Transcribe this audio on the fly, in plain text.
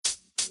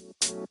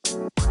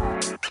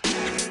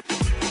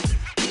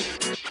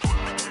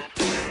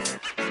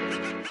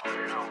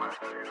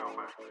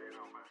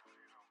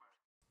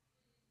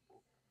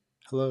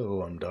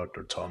Hello, I'm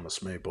Dr.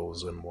 Thomas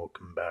Maples, and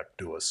welcome back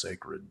to A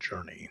Sacred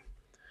Journey.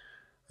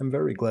 I'm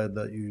very glad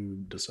that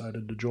you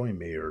decided to join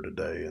me here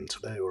today, and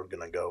today we're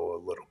going to go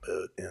a little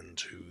bit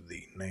into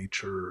the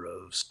nature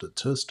of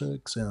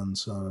statistics and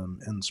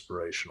some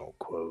inspirational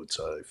quotes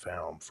I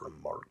found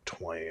from Mark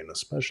Twain,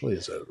 especially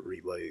as it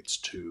relates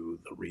to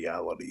the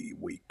reality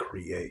we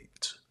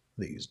create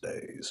these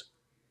days.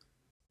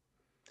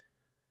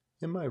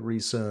 In my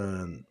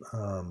recent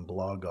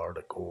blog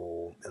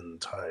article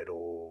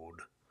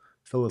entitled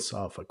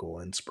Philosophical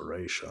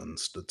Inspiration,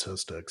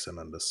 Statistics, and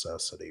a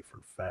Necessity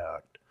for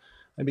Fact,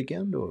 I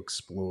began to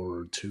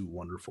explore two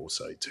wonderful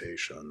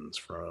citations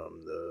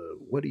from the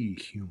witty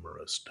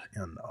humorist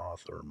and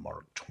author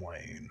Mark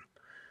Twain.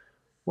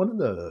 One of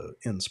the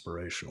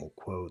inspirational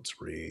quotes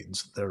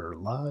reads, "There are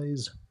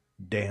lies,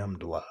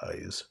 damned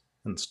lies,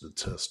 in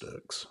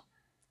statistics."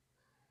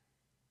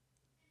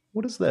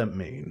 What does that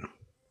mean?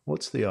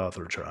 What's the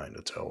author trying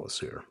to tell us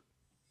here?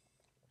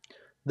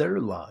 They're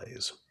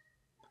lies.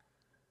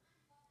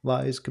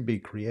 Lies could be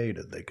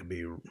created, they could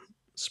be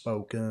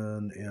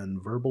spoken in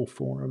verbal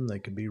form, they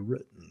could be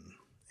written.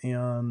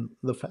 And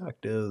the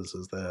fact is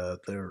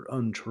that they're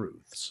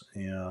untruths,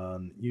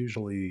 and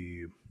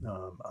usually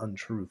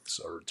untruths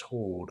are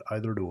told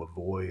either to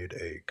avoid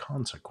a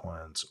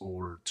consequence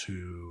or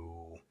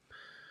to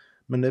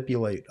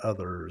manipulate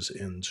others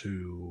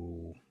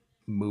into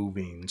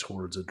moving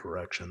towards a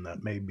direction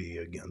that may be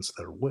against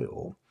their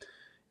will.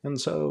 And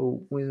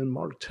so when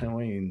Mark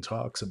Twain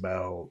talks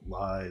about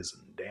lies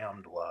and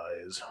damned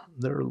lies,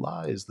 there are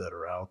lies that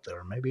are out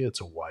there. Maybe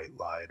it's a white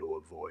lie to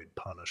avoid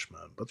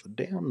punishment, but the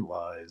damned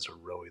lies are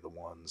really the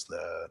ones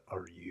that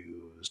are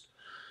used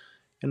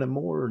in a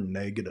more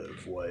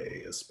negative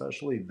way,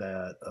 especially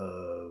that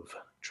of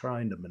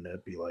trying to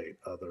manipulate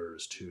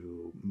others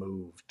to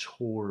move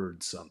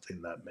towards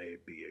something that may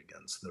be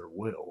against their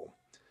will.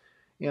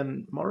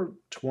 And Mark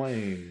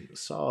Twain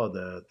saw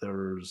that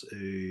there's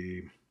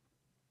a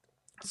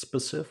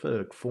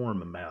specific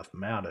form of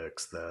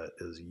mathematics that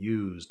is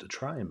used to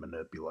try and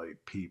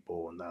manipulate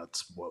people, and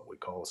that's what we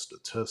call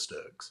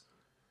statistics.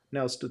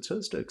 Now,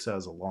 statistics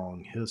has a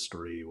long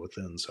history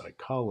within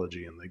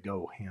psychology, and they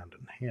go hand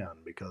in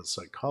hand because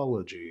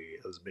psychology,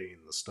 as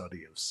being the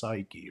study of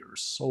psyche or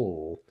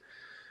soul,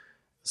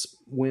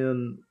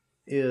 when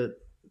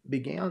it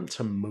began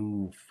to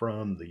move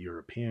from the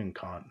European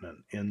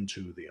continent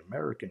into the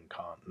American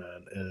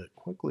continent, it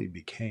quickly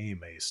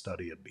became a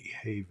study of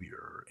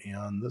behavior.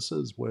 And this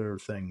is where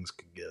things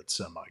could get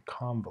semi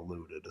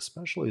convoluted,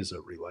 especially as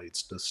it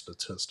relates to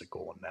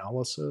statistical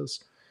analysis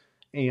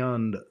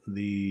and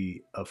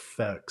the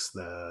effects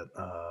that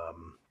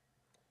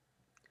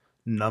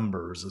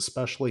numbers,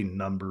 especially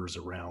numbers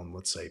around,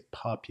 let's say,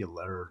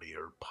 popularity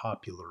or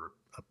popular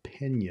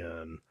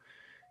opinion,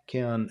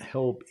 can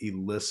help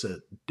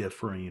elicit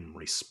differing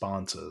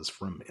responses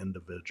from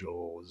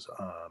individuals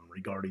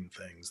regarding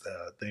things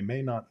that they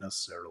may not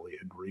necessarily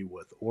agree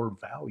with or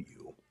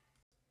value.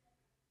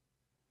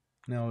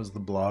 Now, as the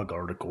blog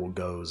article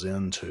goes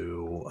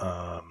into,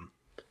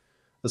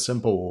 a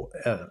simple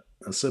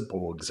a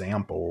simple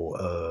example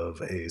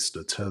of a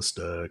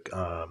statistic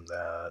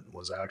that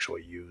was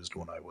actually used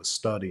when I was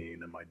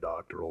studying in my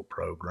doctoral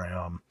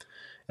program.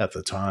 At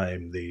the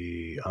time,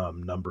 the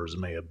numbers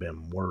may have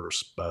been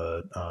worse,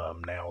 but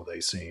now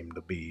they seem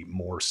to be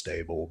more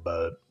stable,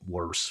 but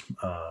worse.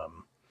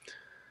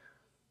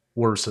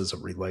 Worse as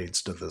it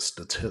relates to the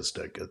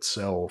statistic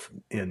itself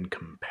in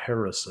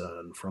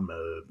comparison from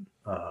a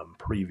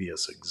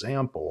previous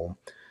example.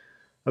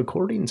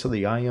 According to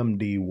the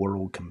IMD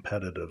World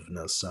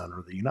Competitiveness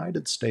Center, the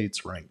United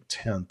States ranked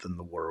 10th in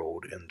the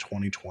world in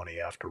 2020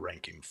 after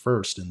ranking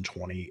first in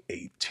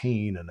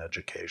 2018 in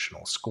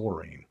educational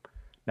scoring.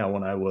 Now,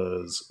 when I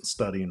was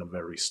studying a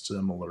very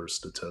similar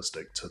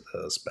statistic to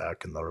this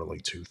back in the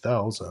early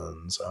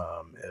 2000s,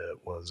 it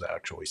was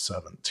actually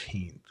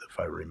 17th, if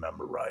I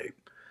remember right.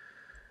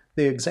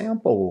 The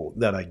example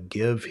that I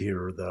give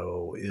here,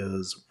 though,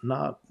 is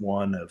not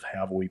one of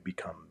have we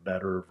become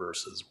better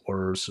versus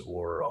worse,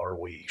 or are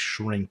we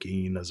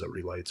shrinking as it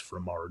relates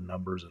from our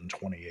numbers in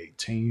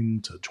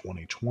 2018 to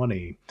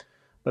 2020,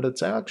 but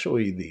it's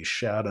actually the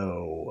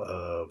shadow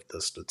of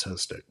the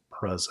statistic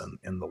present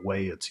in the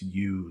way it's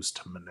used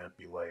to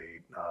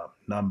manipulate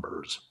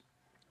numbers.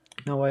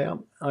 Now,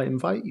 I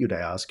invite you to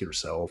ask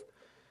yourself,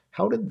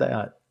 how did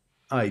that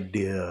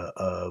idea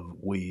of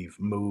we've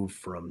moved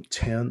from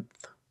 10th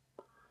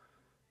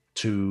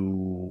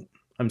to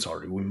I'm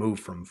sorry, we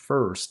moved from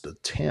first to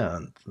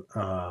 10th,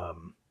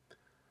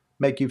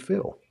 make you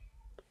feel?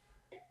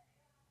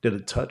 Did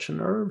it touch a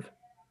nerve?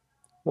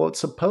 Well, it's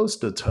supposed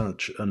to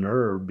touch a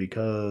nerve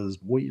because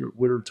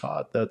we're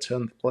taught that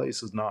 10th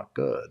place is not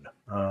good.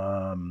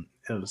 And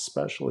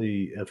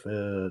especially if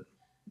there's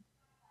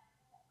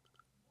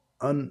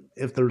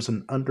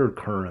an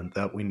undercurrent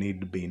that we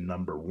need to be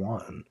number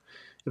one.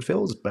 It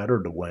feels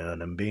better to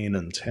win, and being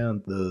in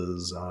 10th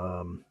is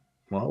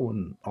well,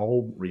 in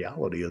all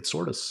reality, it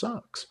sort of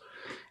sucks.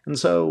 And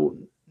so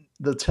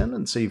the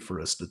tendency for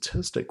a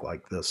statistic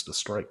like this to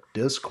strike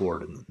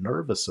discord in the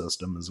nervous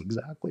system is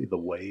exactly the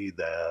way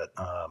that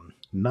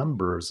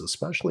numbers,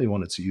 especially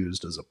when it's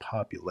used as a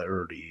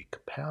popularity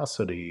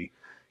capacity,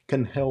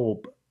 can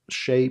help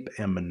shape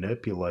and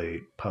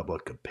manipulate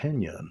public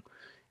opinion.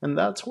 And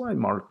that's why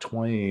Mark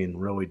Twain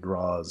really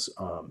draws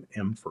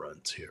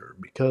inference here,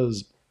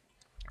 because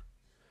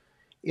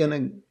in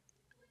a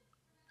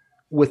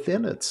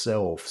within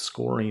itself,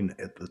 scoring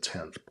at the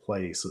 10th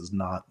place is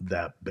not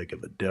that big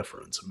of a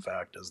difference. In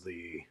fact, as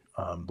the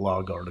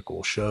blog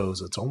article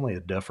shows, it's only a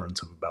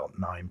difference of about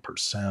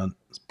 9%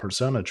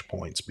 percentage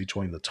points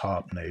between the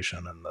top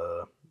nation and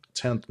the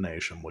 10th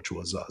nation, which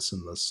was us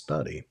in this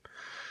study.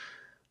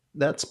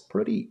 That's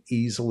pretty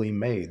easily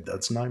made.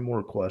 That's nine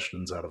more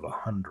questions out of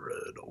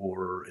 100.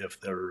 Or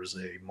if there's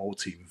a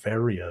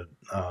multivariate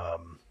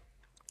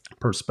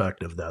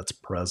perspective that's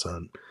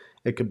present,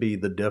 it could be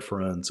the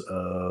difference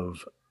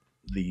of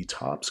the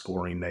top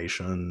scoring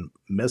nation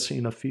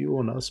missing a few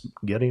and us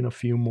getting a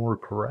few more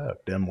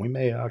correct. And we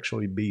may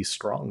actually be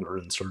stronger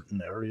in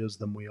certain areas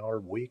than we are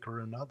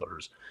weaker in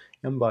others,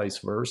 and vice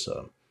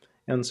versa.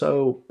 And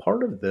so,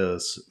 part of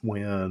this,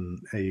 when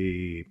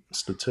a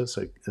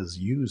statistic is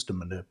used to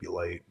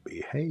manipulate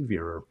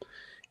behavior,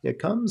 it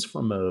comes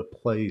from a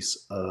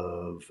place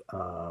of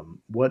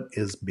what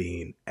is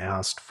being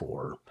asked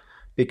for,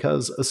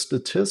 because a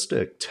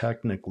statistic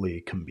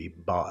technically can be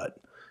bought.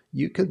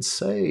 You could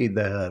say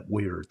that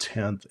we're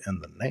 10th in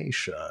the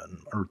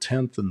nation or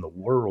 10th in the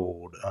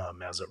world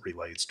as it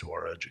relates to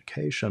our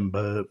education,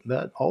 but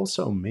that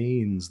also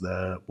means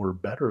that we're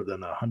better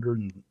than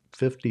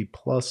 150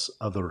 plus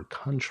other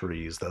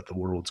countries that the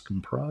world's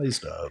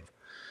comprised of.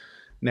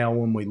 Now,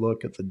 when we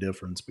look at the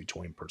difference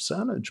between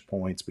percentage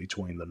points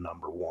between the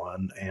number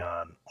one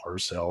and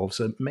ourselves,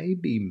 it may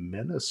be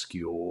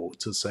minuscule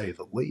to say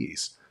the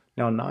least.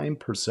 Now, 9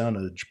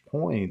 percentage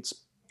points,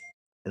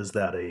 is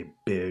that a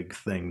big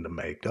thing to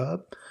make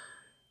up?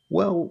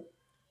 Well,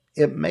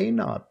 it may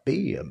not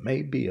be. It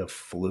may be a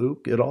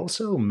fluke. It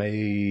also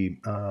may,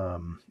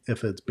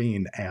 if it's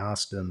being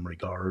asked in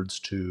regards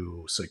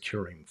to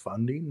securing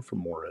funding for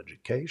more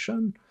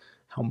education,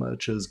 how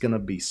much is going to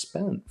be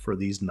spent for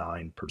these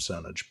 9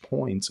 percentage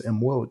points,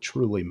 and will it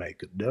truly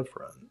make a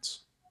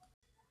difference?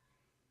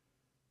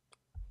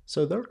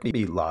 So there can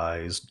be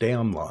lies,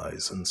 damn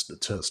lies, in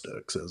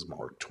statistics, as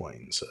Mark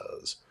Twain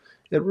says.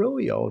 It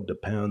really all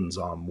depends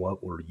on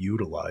what we're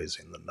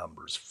utilizing the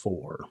numbers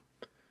for.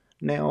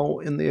 Now,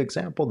 in the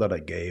example that I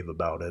gave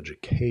about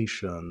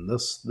education,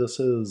 this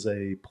is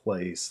a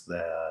place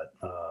that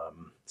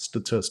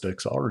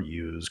statistics are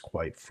used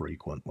quite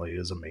frequently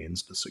as a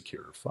means to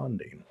secure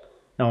funding.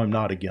 Now, I'm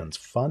not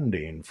against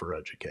funding for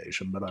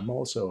education, but I'm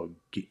also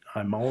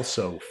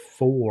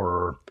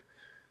for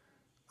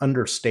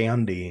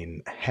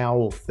understanding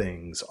how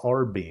things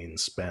are being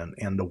spent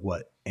and to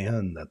what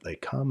end that they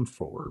come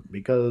for.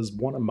 Because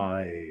one of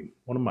my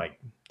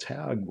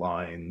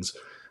taglines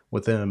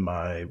within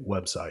my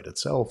website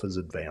itself is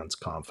advance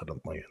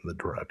confidently in the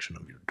direction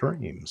of your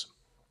dreams.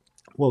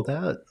 Well,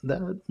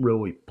 that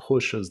really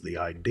pushes the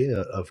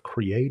idea of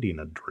creating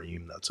a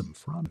dream that's in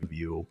front of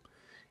you,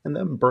 and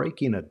then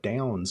breaking it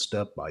down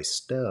step by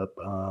step,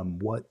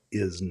 what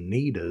is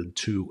needed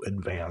to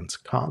advance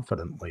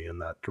confidently in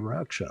that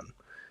direction.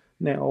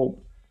 Now,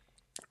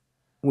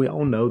 we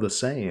all know the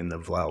saying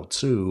of Lao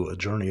Tzu: a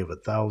journey of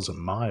 1,000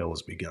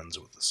 miles begins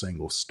with a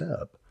single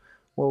step.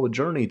 Well, a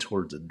journey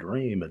towards a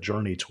dream, a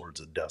journey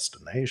towards a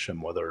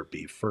destination, whether it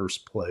be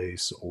first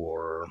place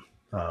or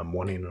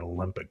winning an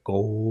Olympic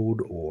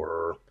gold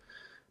or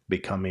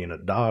becoming a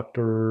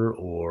doctor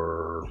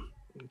or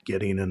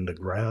getting into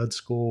grad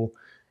school,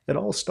 it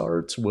all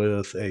starts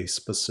with a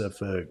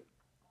specific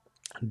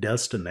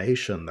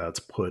destination that's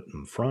put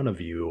in front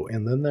of you,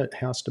 and then that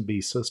has to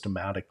be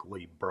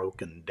systematically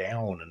broken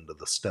down into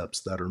the steps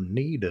that are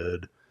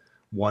needed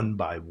one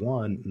by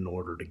one in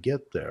order to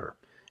get there.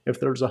 If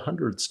there's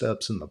 100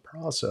 steps in the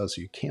process,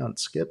 you can't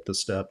skip to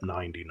step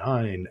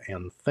 99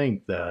 and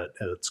think that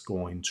it's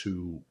going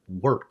to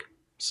work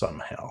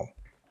somehow.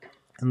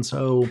 And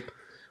so,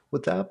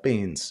 with that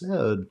being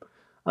said,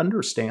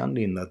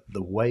 understanding that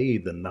the way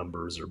the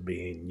numbers are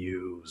being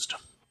used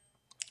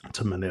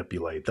to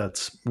manipulate,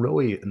 that's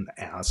really an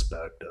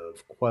aspect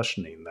of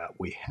questioning that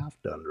we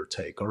have to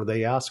undertake. Are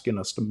they asking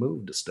us to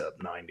move to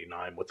step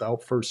 99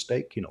 without first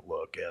taking a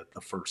look at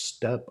the first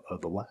step of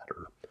the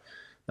ladder?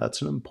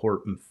 That's an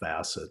important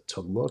facet to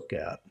look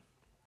at.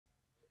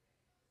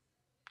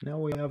 Now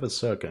we have a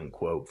second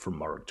quote from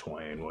Mark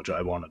Twain, which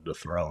I wanted to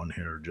throw in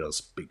here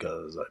just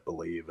because I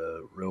believe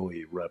it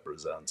really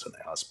represents an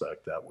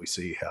aspect that we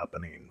see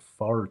happening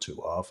far too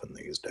often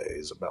these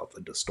days about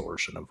the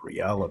distortion of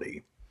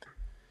reality.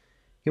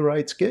 He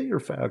writes, "Get your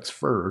facts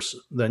first,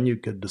 then you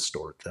could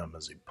distort them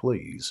as you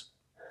please."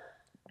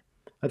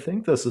 I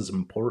think this is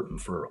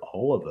important for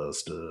all of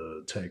us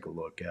to take a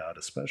look at,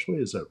 especially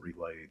as it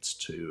relates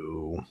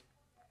to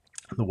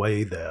the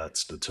way that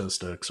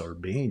statistics are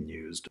being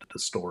used to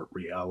distort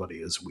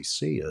reality as we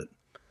see it.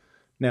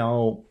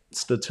 Now,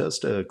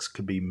 statistics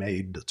could be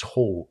made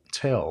to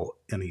tell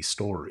any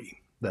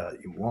story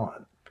that you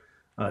want.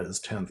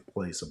 Is 10th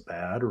place a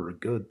bad or a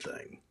good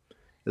thing?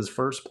 Is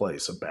first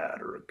place a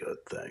bad or a good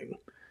thing?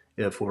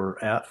 If we're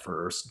at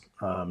first,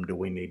 do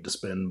we need to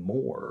spend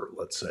more,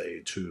 let's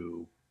say,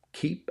 to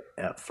keep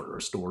at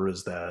first, or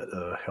is that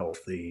a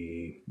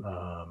healthy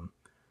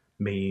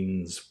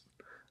means,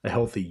 a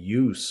healthy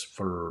use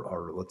for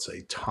our, let's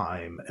say,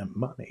 time and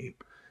money?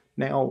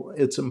 Now,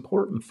 it's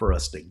important for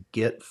us to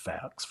get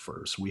facts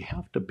first. We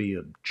have to be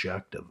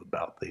objective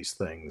about these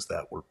things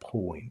that we're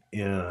pulling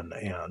in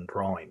and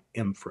drawing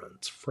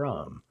inference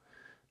from.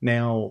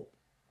 Now,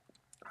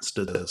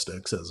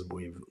 statistics, as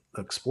we've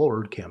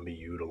explored, can be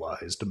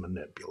utilized to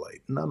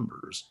manipulate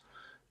numbers.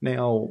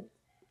 Now,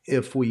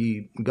 if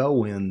we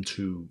go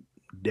into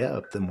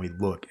depth and we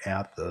look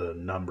at the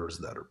numbers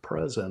that are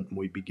present,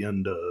 we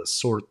begin to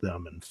sort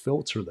them and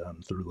filter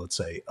them through, let's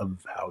say, a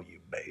value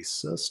based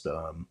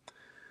system.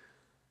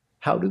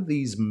 How do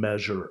these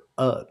measure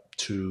up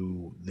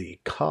to the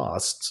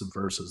costs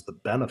versus the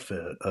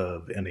benefit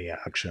of any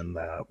action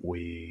that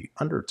we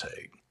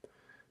undertake?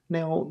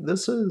 Now,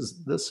 this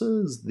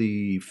is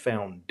the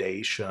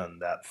foundation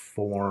that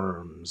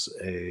forms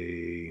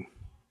a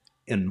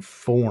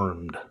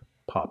informed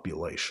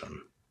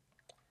population.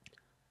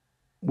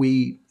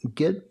 We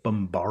get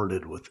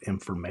bombarded with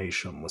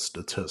information, with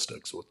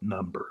statistics, with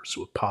numbers,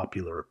 with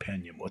popular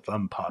opinion, with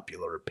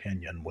unpopular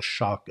opinion, with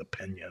shock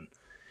opinion.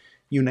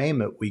 You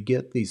name it, we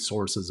get these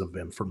sources of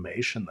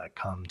information that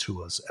come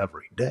to us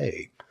every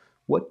day.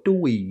 What do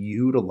we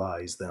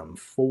utilize them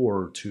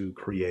for to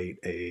create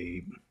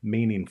a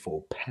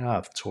meaningful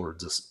path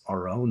towards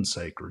our own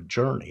sacred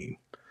journey?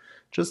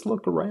 Just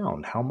look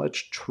around. How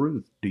much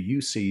truth do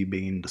you see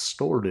being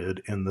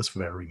distorted in this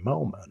very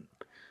moment?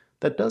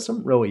 That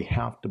doesn't really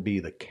have to be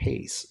the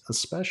case,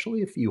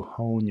 especially if you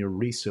hone your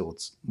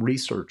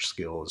research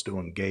skills to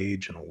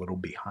engage in a little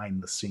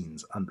behind the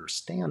scenes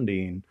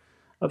understanding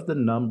of the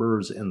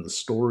numbers and the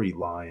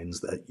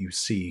storylines that you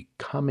see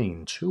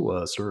coming to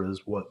us, or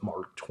as what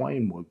Mark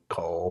Twain would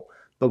call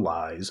the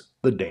lies,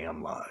 the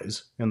damn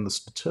lies, and the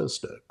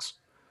statistics.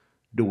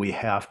 Do we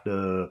have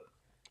to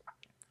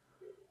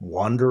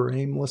wander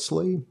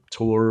aimlessly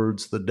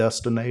towards the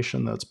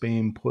destination that's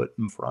being put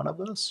in front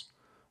of us?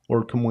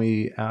 Or can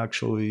we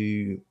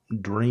actually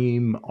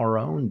dream our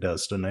own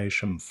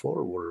destination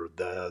forward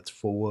that's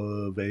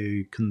full of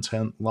a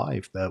content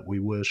life that we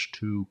wish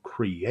to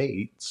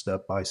create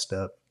step by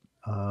step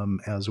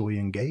as we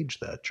engage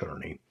that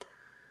journey?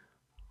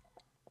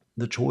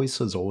 The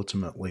choice is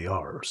ultimately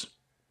ours.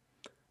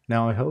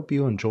 Now, I hope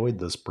you enjoyed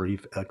this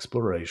brief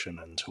exploration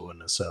into a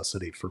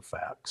necessity for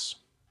facts.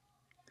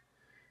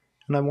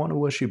 And I want to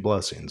wish you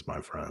blessings,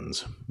 my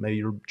friends. May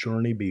your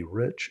journey be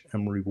rich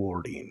and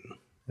rewarding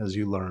as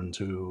you learn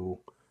to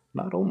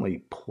not only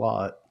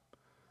plot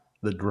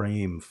the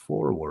dream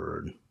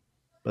forward,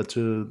 but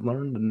to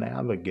learn to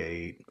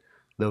navigate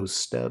those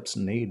steps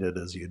needed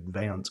as you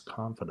advance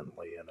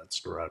confidently in its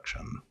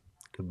direction.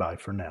 Goodbye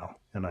for now,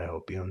 and I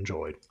hope you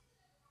enjoyed.